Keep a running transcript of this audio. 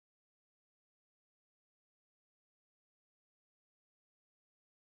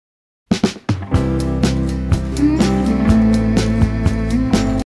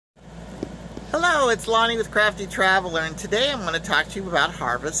Hello, it's Lonnie with Crafty Traveler, and today I'm going to talk to you about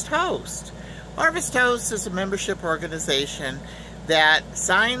Harvest Host. Harvest Host is a membership organization that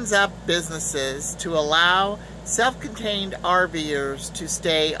signs up businesses to allow self-contained RVers to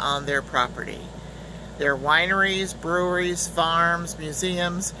stay on their property. There are wineries, breweries, farms,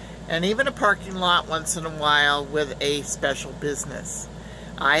 museums, and even a parking lot once in a while with a special business.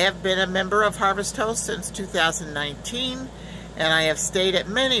 I have been a member of Harvest Host since 2019, and I have stayed at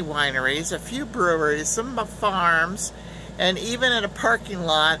many wineries, a few breweries, some farms, and even in a parking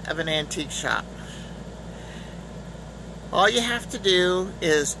lot of an antique shop. All you have to do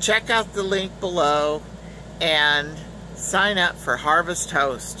is check out the link below and sign up for Harvest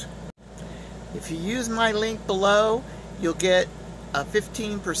Host. If you use my link below, you'll get a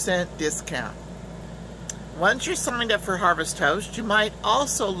 15% discount. Once you're signed up for Harvest Host, you might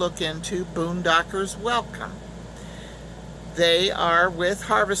also look into Boondockers Welcome. They are with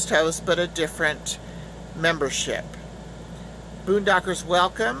Harvest Host, but a different membership. Boondockers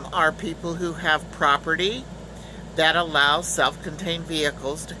Welcome are people who have property that allows self-contained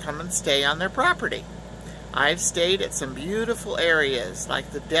vehicles to come and stay on their property. I've stayed at some beautiful areas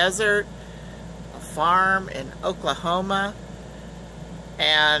like the desert, a farm in Oklahoma,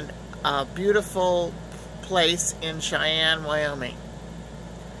 and a beautiful place in Cheyenne, Wyoming.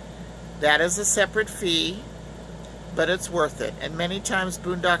 That is a separate fee, but it's worth it. And many times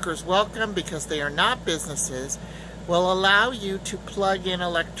Boondockers Welcome, because they are not businesses, will allow you to plug in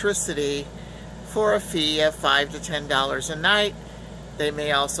electricity for a fee of $5 to $10 a night. They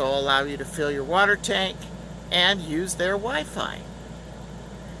may also allow you to fill your water tank and use their Wi-Fi.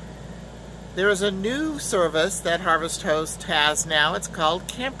 There is a new service that Harvest Host has now. It's called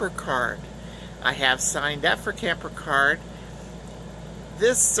Camper Card. I have signed up for Camper Card.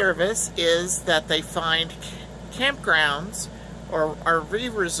 This service is that they find campgrounds or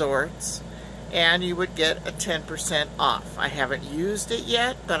RV resorts, and you would get a 10% off. I haven't used it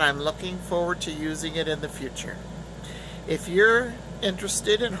yet, but I'm looking forward to using it in the future. If you're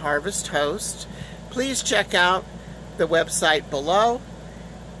interested in Harvest Host, please check out the website below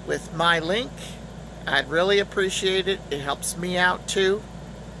with my link. I'd really appreciate it. It helps me out too.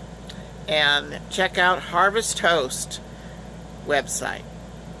 And check out Harvest Host website.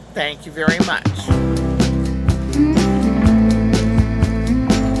 Thank you very much.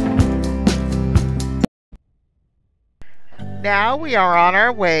 Now we are on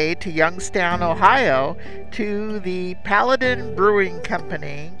our way to Youngstown, Ohio, to the Paladin Brewing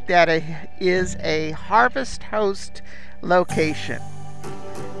Company that is a Harvest Host location.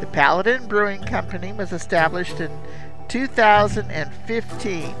 The Paladin Brewing Company was established in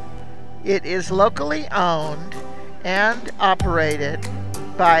 2015. It is locally owned and operated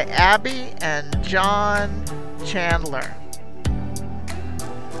by Abby and John Chandler.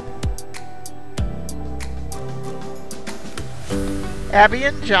 Abby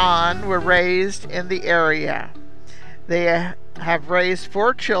and John were raised in the area. They have raised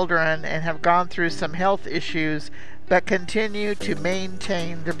 4 children and have gone through some health issues, but continue to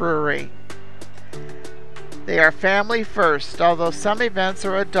maintain the brewery. They are family first. Although some events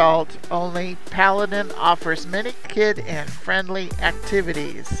are adult only, Paladin offers many kid and friendly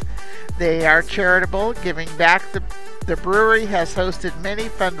activities. They are charitable, giving back. The brewery has hosted many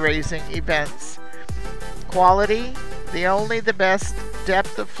fundraising events. Quality, the best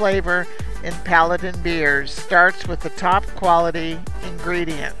depth of flavor in Paladin beers starts with the top quality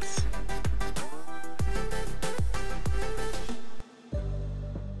ingredients.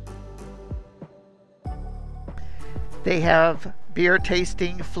 They have beer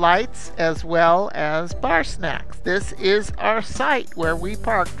tasting flights as well as bar snacks. This is our site where we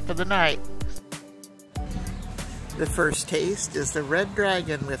parked for the night. The first taste is the Red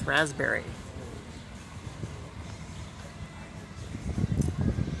Dragon with raspberry.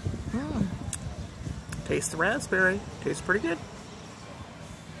 Taste the raspberry. Tastes pretty good.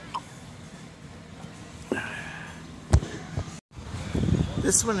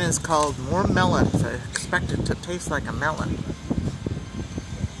 This one is called More Melon. So I expect it to taste like a melon.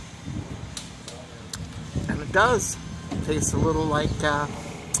 And it does. It tastes a little like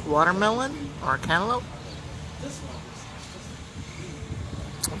watermelon or cantaloupe.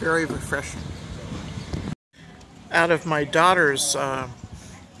 Very refreshing. Out of my daughter's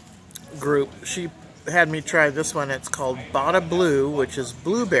group, she had me try this one. It's called Bada Blue, which is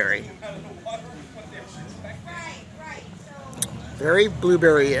blueberry. Very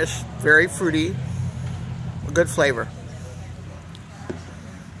blueberry-ish, very fruity, a good flavor.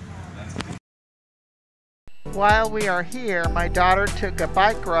 While we are here, my daughter took a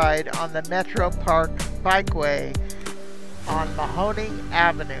bike ride on the Metro Park Bikeway on Mahoning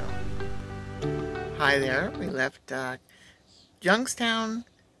Avenue. Hi there. We left Youngstown,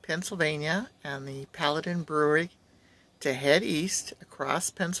 Pennsylvania, and the Paladin Brewery to head east across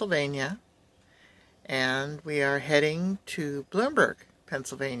Pennsylvania, and we are heading to Bloomberg,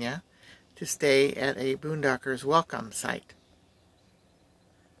 Pennsylvania, to stay at a Boondockers welcome site.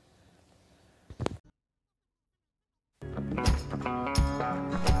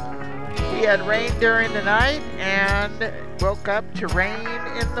 We had rain during the night and woke up to rain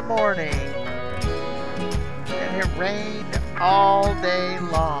in the morning. And it rained all day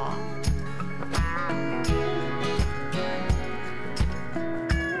long.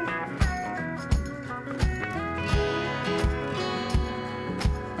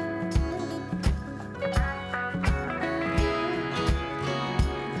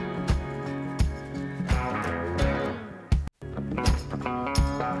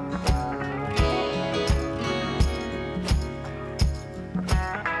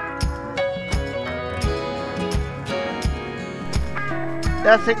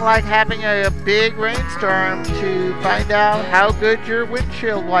 Nothing like having a big rainstorm to find out how good your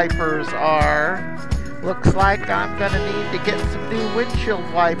windshield wipers are. Looks like I'm going to need to get some new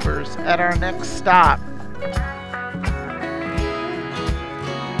windshield wipers at our next stop.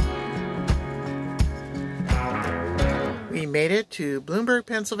 We made it to Bloomberg,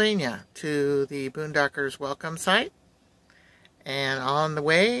 Pennsylvania, to the Boondockers welcome site. And on the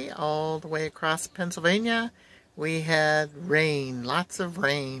way, all the way across Pennsylvania, we had rain, lots of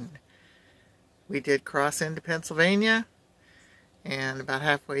rain. We did cross into Pennsylvania, and about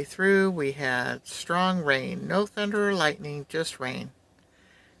halfway through we had strong rain. No thunder or lightning, just rain.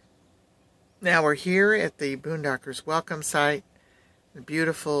 Now we're here at the Boondockers welcome site.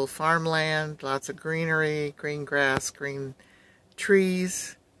 Beautiful farmland, lots of greenery, green grass, green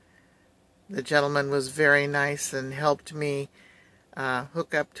trees. The gentleman was very nice and helped me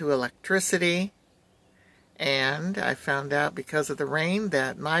hook up to electricity. And I found out because of the rain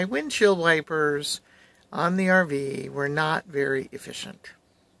that my windshield wipers on the RV were not very efficient.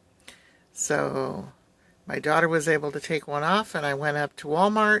 So my daughter was able to take one off, and I went up to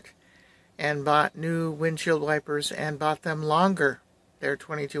Walmart and bought new windshield wipers and bought them longer. They're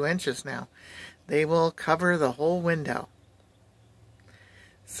 22 inches now. They will cover the whole window.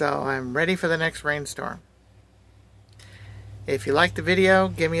 So I'm ready for the next rainstorm. If you like the video,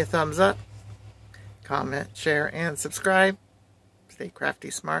 give me a thumbs up. Comment, share, and subscribe. Stay crafty,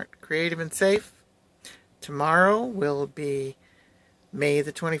 smart, creative, and safe. Tomorrow will be May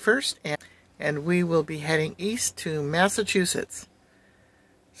the 21st, and we will be heading east to Massachusetts.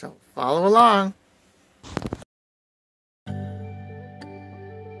 So follow along.